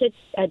was such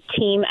a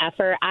team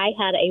effort. I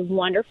had a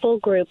wonderful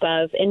group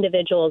of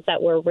individuals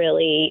that were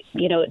really,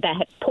 that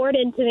had poured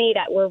into me,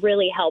 that were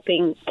really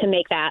helping to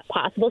make that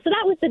possible. So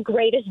that was the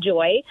greatest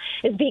joy,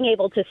 is being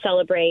able to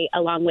celebrate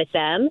along with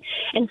them.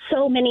 And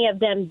so many of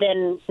them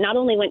then not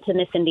only went to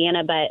Miss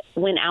Indiana, but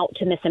went out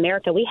to Miss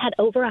America. We had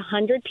over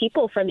 100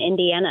 people from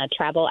Indiana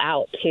travel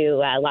out to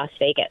Las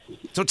Vegas.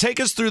 So take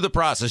us through the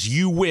process.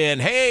 You win.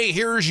 Hey,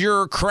 here's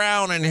your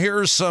crown and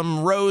here's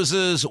some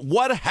roses.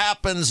 What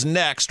happens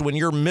next when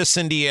you're Miss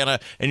Indiana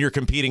and you're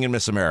competing in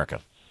Miss America?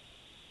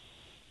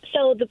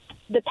 So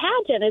the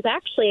pageant is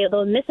actually,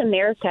 the Miss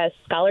America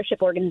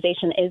Scholarship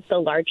Organization is the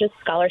largest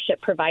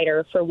scholarship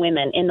provider for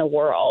women in the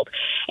world.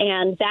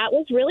 And that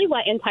was really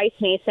what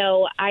enticed me.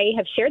 So I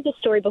have shared this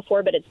story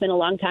before, but it's been a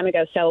long time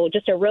ago. So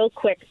just a real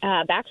quick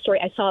backstory.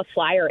 I saw a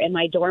flyer in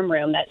my dorm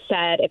room that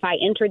said if I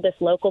entered this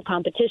local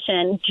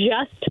competition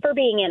just for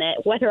being in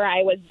it, whether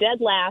I was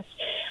dead last,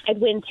 I'd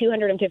win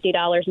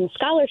 $250 in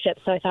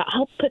scholarships. So I thought,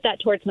 I'll put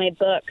that towards my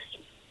books.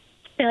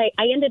 And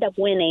I ended up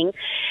winning.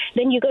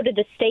 Then you go to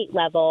the state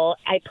level.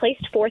 I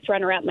placed fourth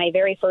runner-up my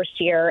very first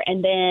year,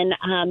 and then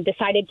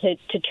decided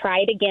to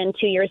try it again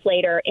 2 years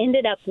later,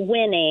 ended up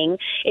winning.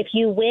 If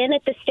you win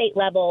at the state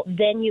level,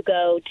 then you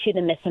go to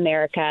the Miss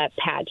America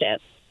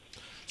pageant.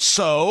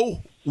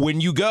 So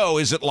when you go,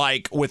 is it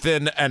like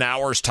within an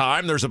hour's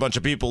time, there's a bunch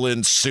of people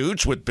in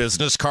suits with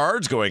business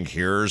cards going,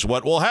 here's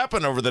what will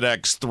happen over the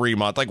next 3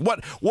 months? Like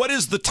what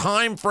is the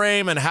time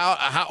frame, and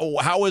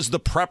how is the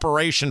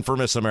preparation for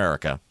Miss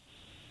America?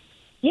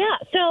 Yeah,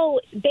 so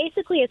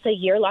basically it's a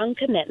year-long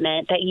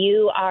commitment that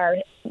you are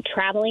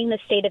traveling the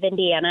state of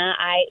Indiana.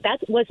 That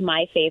was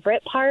my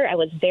favorite part. I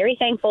was very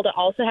thankful to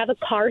also have a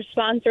car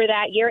sponsor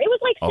that year. It was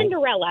like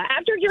Cinderella.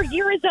 After your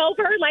year is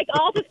over, like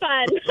all the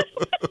fun.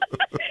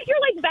 You're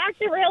like back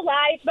to real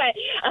life. But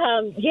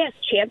yes,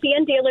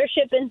 Champion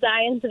dealership in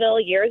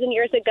Zionsville years and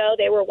years ago,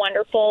 they were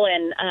wonderful.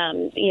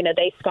 And,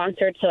 they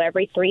sponsored. So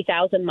every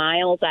 3,000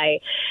 miles, I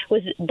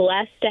was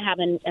blessed to have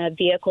a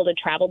vehicle to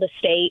travel the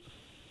state.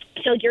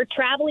 So you're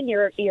traveling,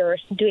 you're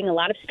doing a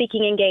lot of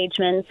speaking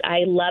engagements.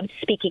 I loved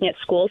speaking at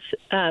schools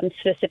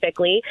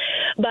specifically,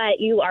 but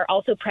you are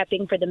also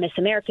prepping for the Miss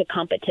America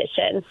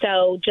competition.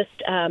 So just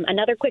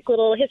another quick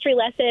little history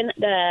lesson.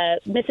 The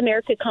Miss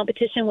America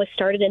competition was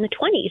started in the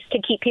 1920s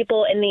to keep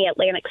people in the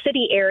Atlantic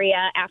City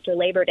area after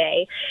Labor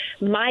Day.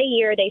 My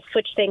year, they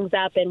switched things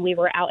up and we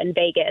were out in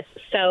Vegas.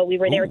 So we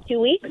were there 2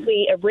 weeks.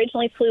 We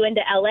originally flew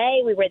into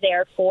LA. We were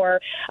there for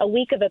a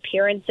week of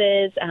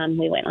appearances.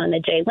 We went on the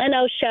Jay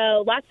Leno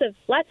show, lots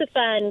of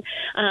fun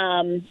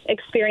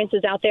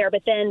experiences out there,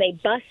 but then they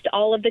bussed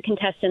all of the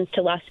contestants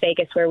to Las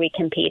Vegas where we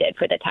competed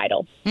for the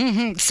title.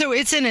 Mm-hmm. So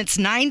it's in its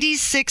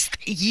 96th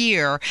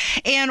year.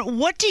 And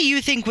what do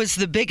you think was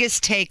the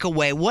biggest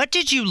takeaway? What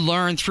did you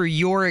learn through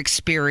your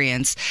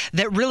experience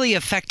that really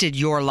affected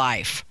your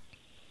life?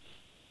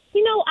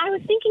 You know, I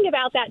was thinking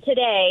about that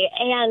today,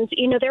 and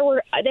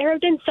there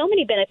have been so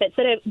many benefits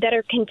that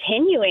are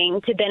continuing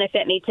to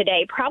benefit me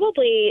today.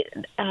 Probably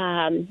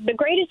the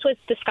greatest was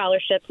the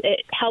scholarships.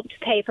 It helped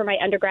pay for my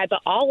undergrad, but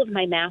all of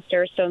my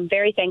masters. So I'm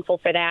very thankful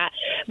for that.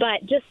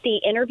 But just the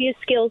interview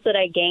skills that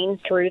I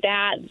gained through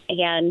that,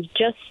 and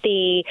just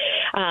the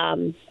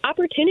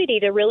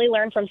opportunity to really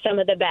learn from some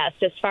of the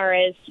best, as far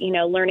as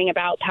learning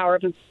about power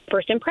of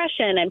first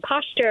impression and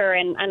posture,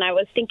 and I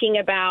was thinking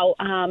about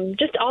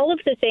just all of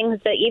the things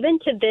that even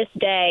to this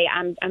day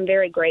I'm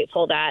very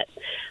grateful that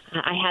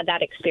I had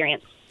that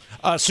experience.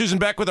 Susan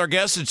Beck with our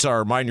guests. It's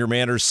our Mind Your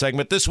Manners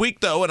segment this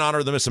week, though, in honor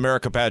of the Miss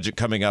America pageant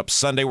coming up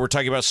Sunday. We're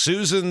talking about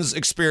Susan's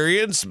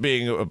experience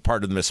being a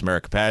part of the Miss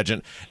America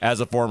pageant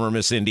as a former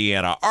Miss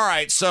Indiana. All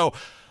right, so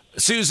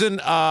Susan,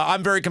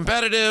 I'm very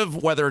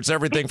competitive, whether it's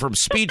everything from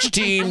speech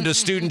team to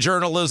student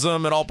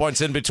journalism and all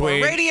points in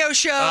between. Or radio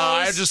shows.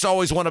 I just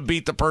always want to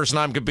beat the person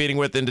I'm competing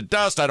with into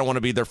dust. I don't want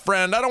to be their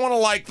friend. I don't want to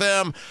like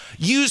them.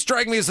 You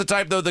strike me as the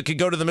type, though, that could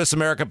go to the Miss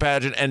America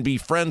pageant and be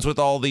friends with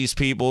all these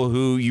people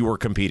who you were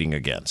competing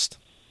against.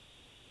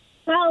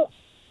 Well,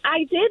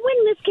 I did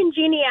win Miss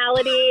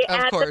Congeniality of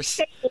at course.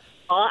 the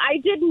I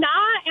did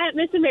not at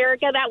Miss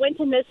America. That went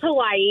to Miss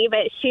Hawaii,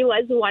 but she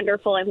was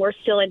wonderful, and we're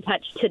still in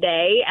touch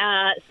today.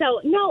 So,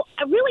 no,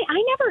 really,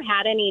 I never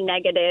had any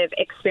negative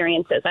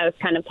experiences. I was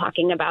kind of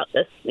talking about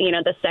this,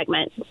 the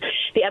segment,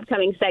 the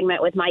upcoming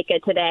segment with Micah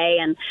today,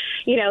 and,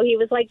 he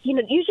was like,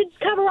 you should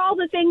cover all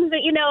the things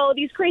that,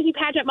 these crazy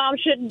pageant moms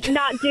should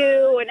not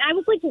do. And I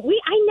was like,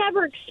 I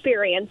never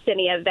experienced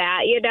any of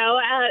that,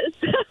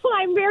 so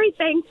I'm very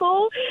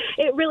thankful.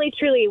 It really,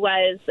 truly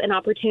was an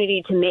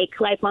opportunity to make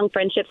lifelong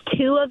friendships.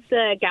 Two of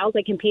the gals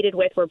I competed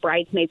with were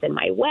bridesmaids in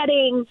my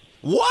wedding.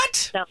 What?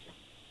 So,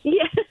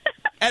 yeah.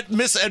 At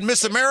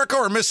Miss America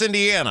or Miss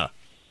Indiana?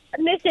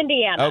 Miss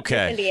Indiana. Okay.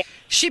 Miss Indiana.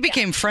 She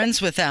became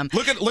friends with them.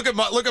 Look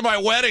at my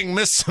wedding,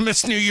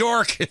 Miss New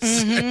York.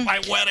 It's my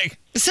wedding.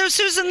 So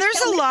Susan, there's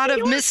a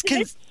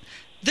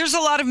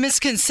lot of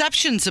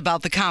misconceptions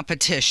about the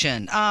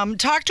competition.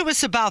 Talk to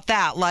us about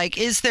that. Like,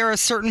 is there a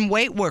certain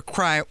weight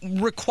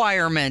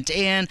requirement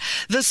and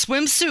the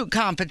swimsuit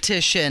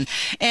competition?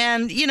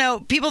 And,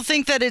 people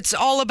think that it's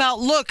all about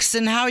looks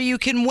and how you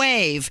can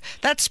wave.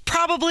 That's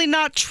probably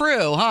not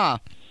true, huh?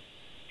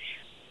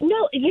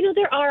 No,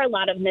 there are a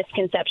lot of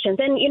misconceptions.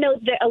 And,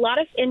 a lot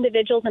of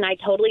individuals, and I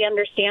totally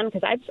understand,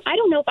 because I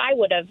don't know if I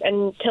would have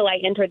until I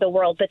entered the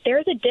world, but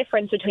there's a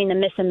difference between the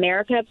Miss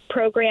America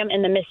program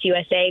and the Miss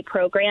USA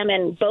program,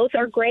 and both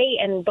are great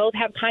and both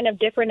have kind of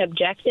different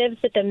objectives.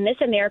 But the Miss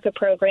America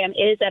program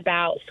is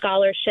about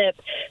scholarship,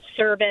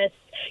 service.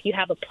 You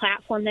have a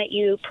platform that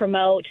you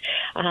promote,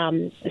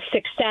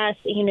 success.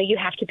 You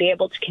have to be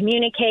able to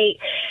communicate.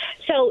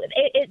 So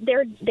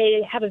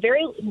they have a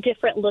very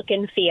different look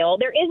and feel.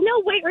 There is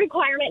no weight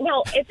requirement.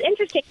 Now, it's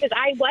interesting because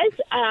I'd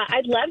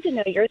love to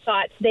know your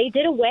thoughts. They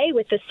did away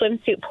with the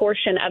swimsuit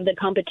portion of the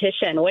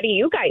competition. What do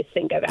you guys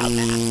think about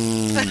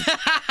that?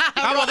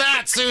 How about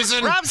that,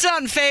 Susan? Rob's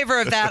not in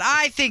favor of that.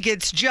 I think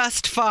it's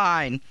just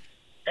fine.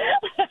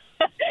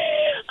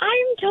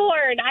 I'm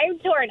torn.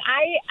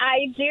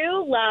 I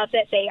do love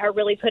that they are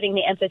really putting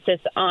the emphasis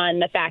on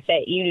the fact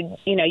that you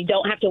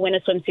don't have to win a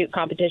swimsuit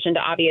competition to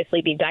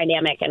obviously be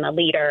dynamic and a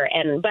leader.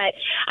 But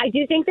I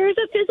do think there's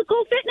a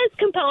physical fitness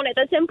component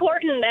that's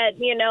important. That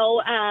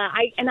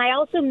I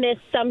also miss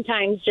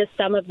sometimes just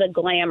some of the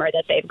glamour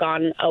that they've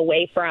gone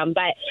away from.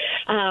 But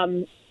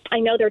I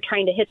know they're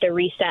trying to hit the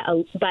reset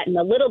button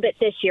a little bit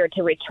this year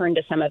to return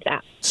to some of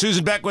that.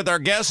 Susan Beck with our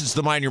guests. It's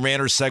the Mind Your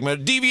Manners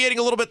segment. Deviating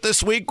a little bit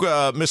this week,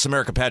 Miss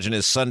America pageant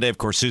is Sunday. Of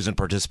course, Susan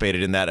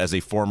participated in that as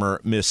a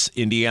former Miss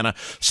Indiana.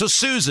 So,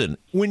 Susan,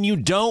 when you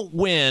don't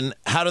win,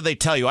 how do they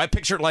tell you? I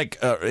picture it like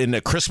in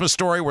A Christmas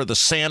Story where the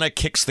Santa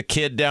kicks the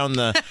kid down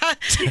the,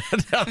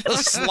 down the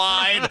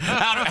slide.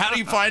 How do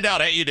you find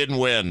out, hey, you didn't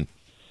win?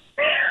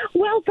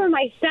 Well, for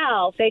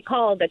myself, they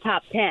call the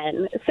top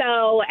 10.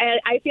 So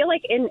I feel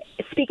like in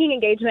speaking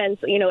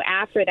engagements,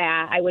 after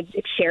that, I would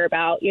share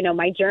about,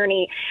 my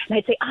journey. And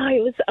I'd say,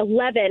 it was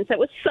 11. So it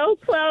was so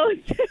close.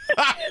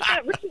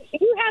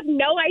 You have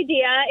no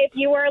idea if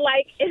you were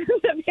like in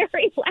the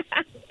very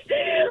last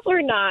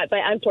or not. But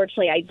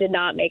unfortunately, I did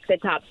not make the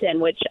top 10,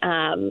 which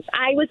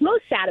I was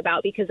most sad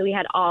about because we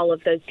had all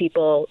of those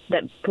people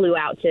that flew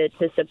out to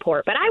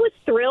support. But I was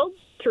thrilled,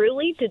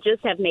 truly, to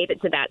just have made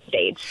it to that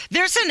stage.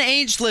 There's an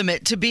age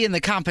limit to be in the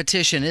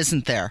competition,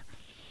 isn't there?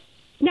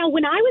 Now,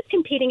 when I was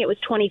competing, it was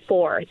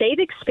 24. They've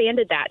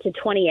expanded that to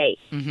 28.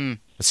 Mm-hmm.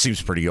 That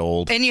seems pretty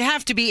old. And you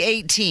have to be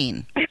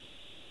 18.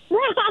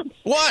 Rob.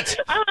 What?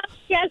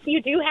 Yes,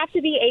 you do have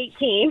to be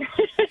 18.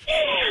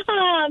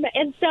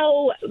 And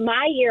so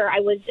my year,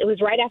 it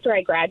was right after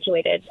I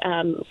graduated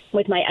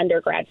with my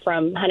undergrad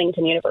from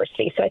Huntington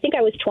University. So I think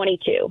I was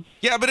 22.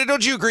 Yeah, but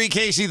don't you agree,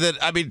 Casey,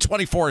 that,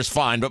 24 is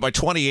fine, but by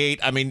 28,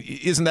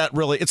 isn't that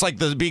really, it's like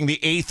being the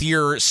 8th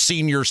year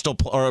senior still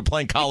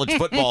playing college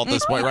football at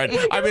this point, right?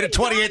 At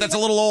 28, that's a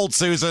little old,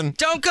 Susan.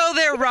 Don't go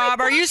there, Rob.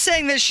 Are you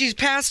saying that she's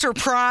past her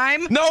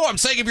prime? No, I'm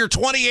saying if you're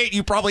 28,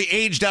 you probably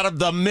aged out of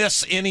the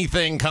Miss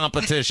Anything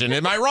competition.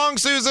 Am I wrong,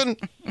 Susan?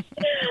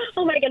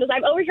 Oh, my goodness.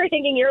 I'm over here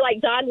thinking you're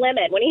like Don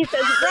Lemon when he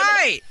says,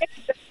 right,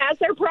 past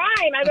their prime.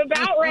 I'm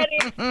about ready.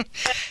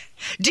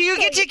 Do you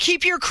get to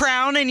keep your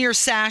crown and your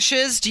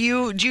sashes? Do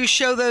you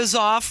show those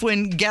off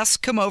when guests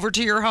come over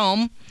to your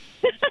home?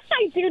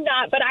 I do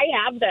not, but I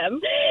have them.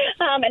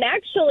 And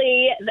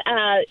actually,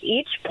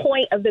 each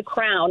point of the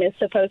crown is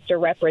supposed to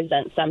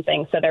represent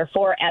something. So there are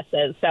 4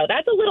 S's. So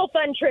that's a little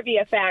fun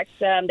trivia fact.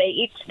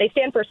 They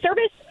stand for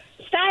service,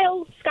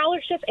 style,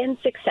 scholarship, and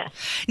success.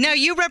 Now,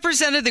 you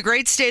represented the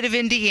great state of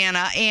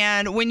Indiana,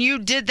 and when you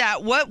did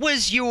that, what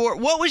was your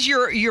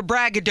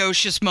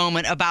braggadocious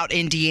moment about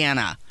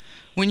Indiana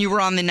when you were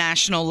on the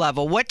national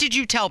level? What did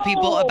you tell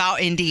people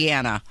about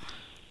Indiana?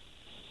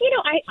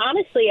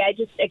 I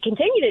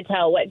continue to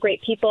tell what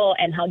great people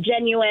and how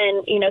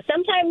genuine,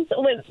 sometimes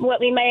what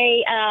we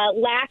may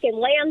lack in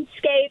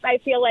landscape, I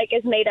feel like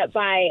is made up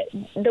by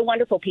the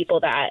wonderful people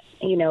that,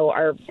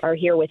 are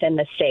here within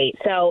the state.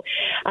 So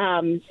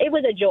it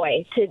was a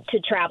joy to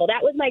travel.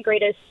 That was my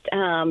greatest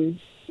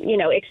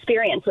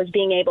experience, was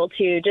being able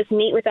to just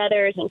meet with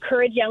others,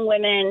 encourage young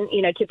women,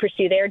 to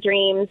pursue their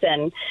dreams.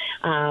 And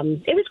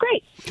it was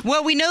great.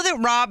 Well, we know that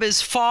Rob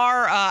is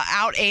far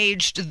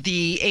out-aged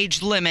the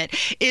age limit.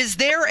 Is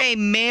there a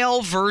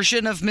male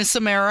version of Miss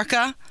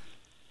America?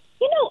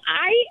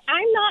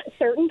 I'm not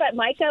certain, but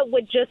Micah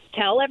would just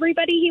tell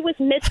everybody he was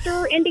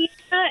Mr. Indiana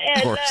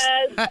and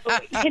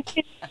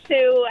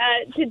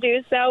to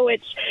do so,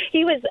 which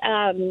he was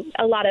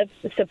a lot of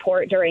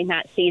support during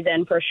that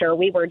season for sure.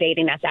 We were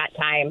dating at that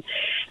time,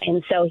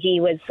 and so he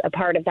was a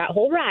part of that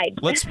whole ride.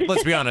 Let's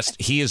be honest.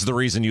 He is the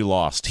reason you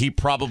lost. He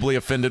probably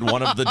offended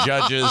one of the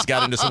judges,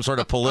 got into some sort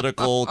of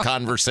political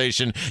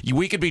conversation.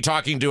 We could be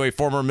talking to a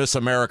former Miss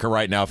America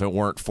right now if it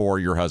weren't for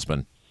your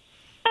husband.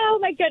 Oh,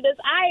 my goodness.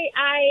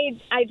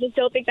 I just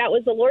don't think that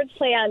was the Lord's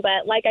plan.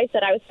 But like I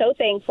said, I was so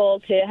thankful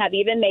to have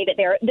even made it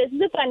there. This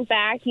is a fun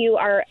fact.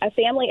 A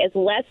family is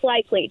less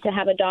likely to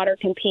have a daughter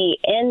compete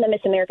in the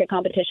Miss America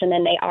competition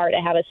than they are to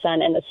have a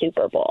son in the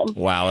Super Bowl.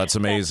 Wow, that's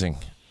amazing.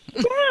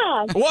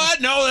 Yeah.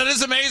 What? No, that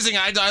is amazing.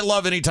 I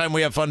love anytime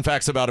we have fun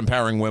facts about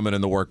empowering women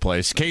in the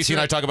workplace. Casey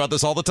and I talk about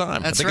this all the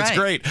time. That's I think right. It's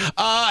great.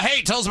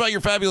 Hey, tell us about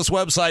your fabulous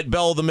website,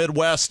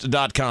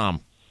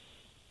 bellthemidwest.com.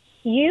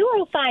 You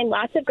will find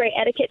lots of great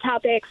etiquette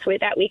topics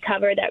that we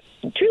cover that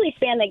truly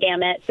span the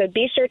gamut, so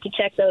be sure to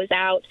check those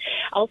out.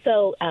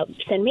 Also,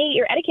 send me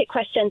your etiquette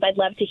questions. I'd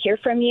love to hear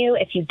from you.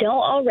 If you don't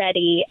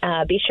already,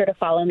 be sure to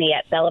follow me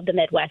at Belle of the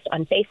Midwest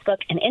on Facebook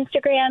and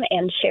Instagram,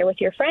 and share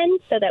with your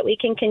friends so that we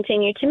can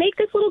continue to make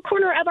this little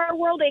corner of our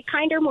world a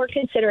kinder, more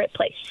considerate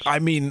place.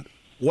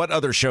 What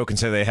other show can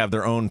say they have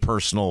their own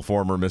personal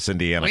former Miss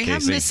Indiana, Casey? We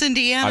have Miss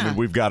Indiana.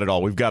 We've got it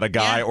all. We've got a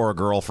guy or a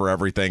girl for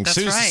everything. That's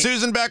right.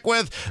 Susan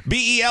Beckwith,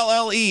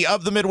 BELLE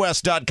of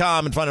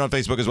themidwest.com, and find it on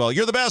Facebook as well.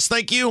 You're the best.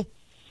 Thank you.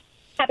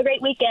 Have a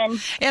great weekend.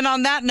 And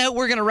on that note,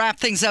 we're going to wrap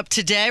things up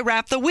today.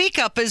 Wrap the week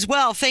up as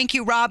well. Thank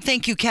you, Rob.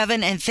 Thank you,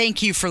 Kevin. And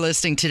thank you for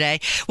listening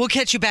today. We'll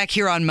catch you back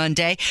here on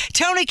Monday.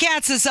 Tony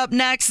Katz is up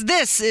next.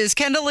 This is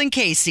Kendall and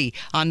Casey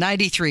on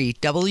 93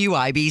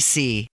 WIBC.